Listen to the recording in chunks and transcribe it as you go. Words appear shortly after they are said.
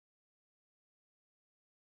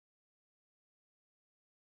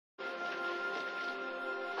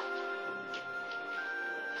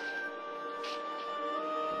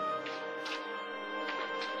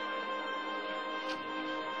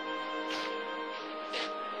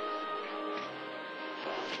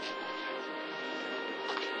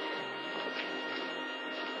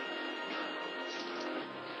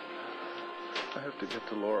have to get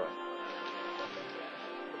to Laura.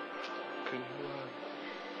 Can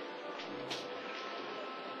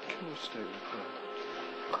you stay with her?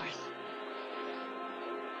 Of course.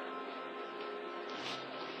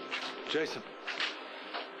 Jason.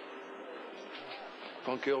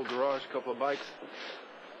 Funky old garage, couple of bikes.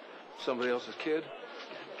 Somebody else's kid.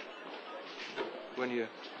 When you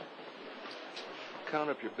count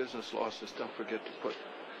up your business losses, don't forget to put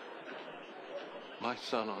my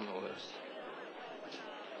son on the list.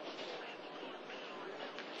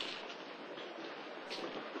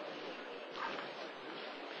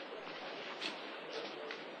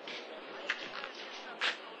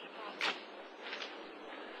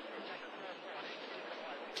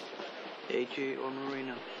 AJ or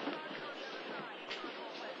Marina.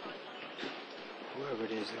 Whoever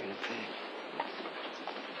it is, they're gonna pay.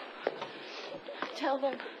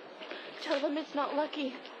 Tell them it's not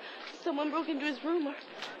Lucky. Someone broke into his room, or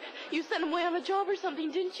you sent him away on a job or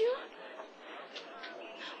something, didn't you?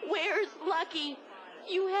 Where's Lucky?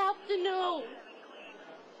 You have to know.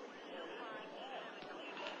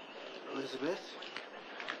 Elizabeth?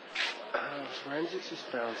 Forensics has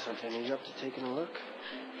found something. Are you up to taking a look?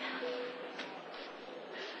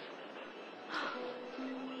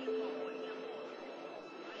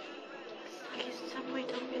 Lucky's subway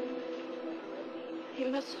token. He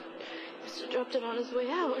must have dropped it on his way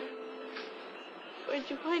out. Where'd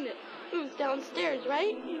you find it? It was downstairs,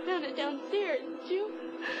 right? You found it downstairs, didn't you?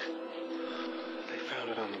 They found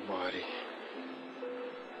it on the body.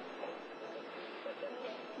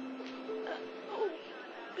 Oh,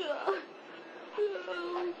 God.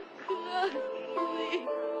 Oh, God. Please.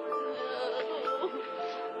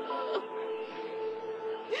 Oh,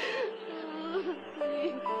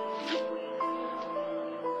 please.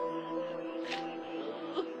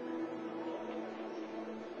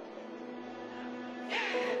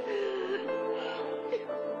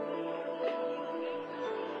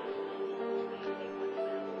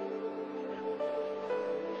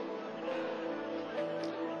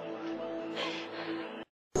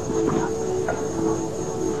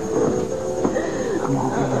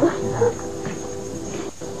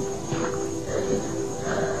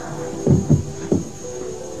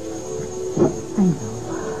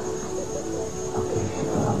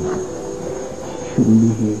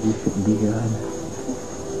 You shouldn't be here either.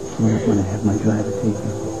 I'm going to have my driver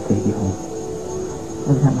take you home.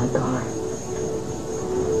 I've got my car.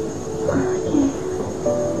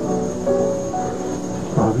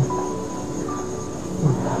 Bobbie?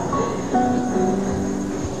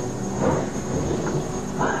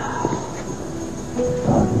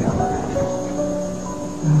 Bobbie, I love you.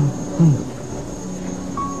 Thank you.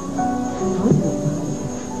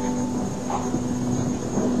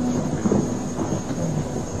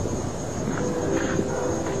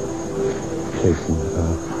 Jason,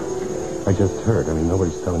 I just heard. I mean,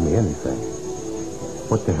 nobody's telling me anything.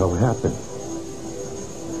 What the hell happened?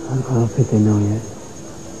 I don't think they know yet.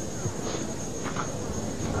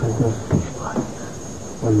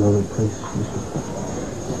 One moment, please.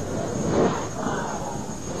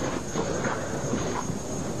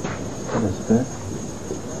 Elizabeth?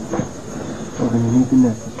 We're going to need the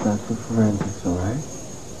necklace back for forensics, all right?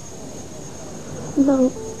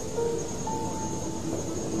 No.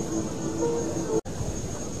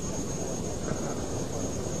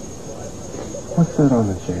 What's that on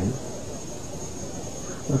the chain?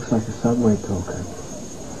 Looks like a subway token.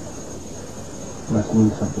 Must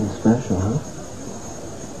mean something special, huh?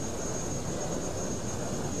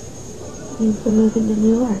 Means we're moving to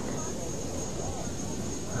New York.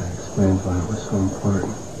 That explains why it was so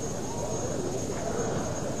important.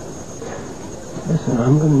 Listen,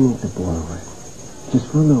 I'm going to need the boy away. Just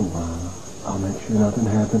for a little while. I'll make sure nothing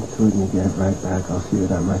happens to it and you get it right back. I'll see to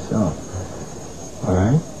that myself. All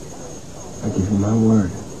right? I give you my word.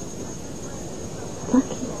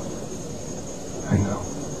 Lucky. I know.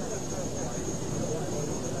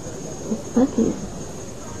 It's Lucky.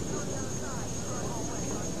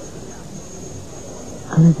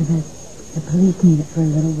 Elizabeth, the police need it for a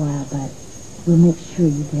little while, but we'll make sure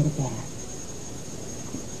you get it back.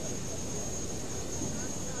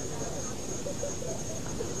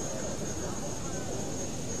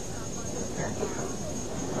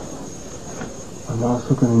 I'm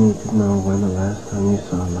also going to need to know when the last time you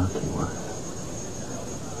saw Lucky was.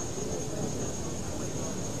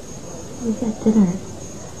 We had dinner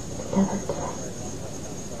together today.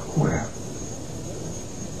 Where?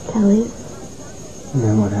 Kelly's. And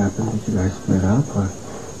then what happened? Did you guys split up, or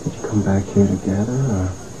did you come back here together, or?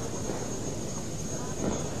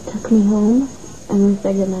 Took me home, and we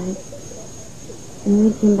said goodnight. And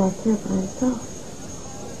we came back here by ourselves.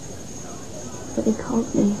 So but he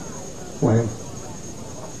called me. When?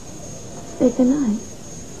 Late the night.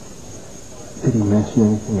 Did he mention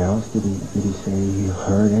anything else? Did he say he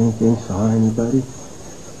heard anything, saw anybody?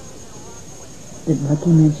 Did Lucky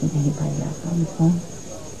mention anybody else on the phone?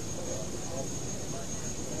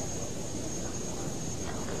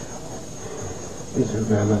 Is her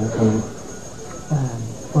grandmother coming?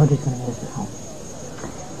 Audrey's going to visit home.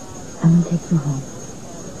 I'm going to take you home.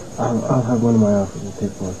 I'll have one of my officers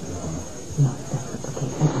take both of you home. No, that's okay.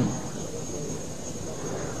 Thank you.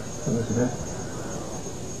 Elizabeth,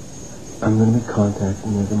 I'm going to be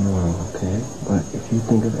contacting you tomorrow, okay? But if you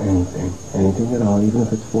think of anything at all, even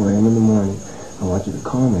if it's 4 a.m. in the morning, I want you to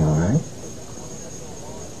call me, all right?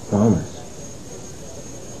 Promise.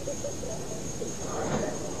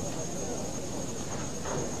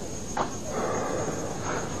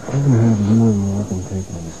 I'm going to have you and Morgan taken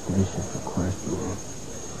to the station for questioning.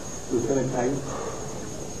 Lieutenant Tagart?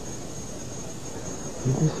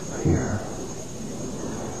 You disappear,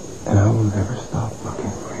 and I will never stop looking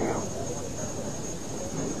for you.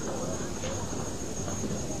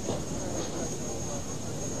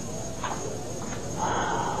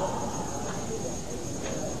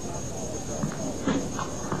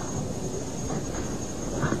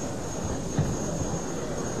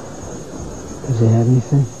 Does he have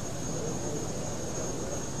anything?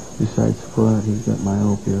 Besides blood, he's got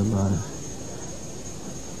myopia about it.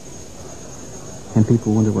 And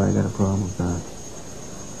people wonder why I got a problem with that.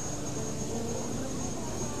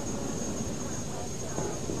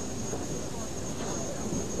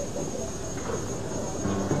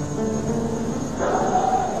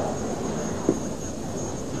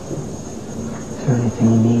 Is there anything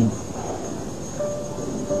you need?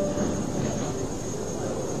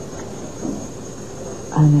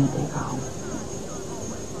 I'm going to take her home.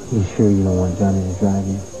 You sure you don't want Johnny to drive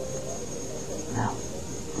you? No.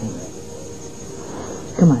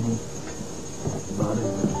 Come on in.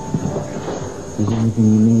 Is there anything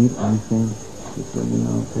you need? Anything? Just let me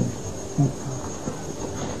know, okay? Thanks.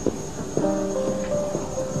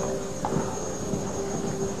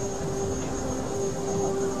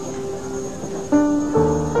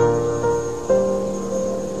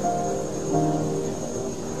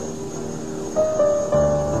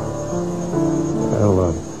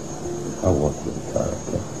 I'll walk to the car,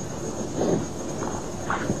 okay?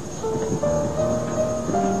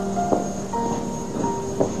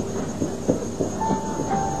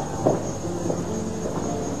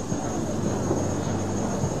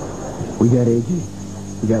 We got AG.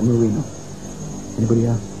 We got Marino. Anybody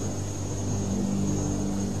else?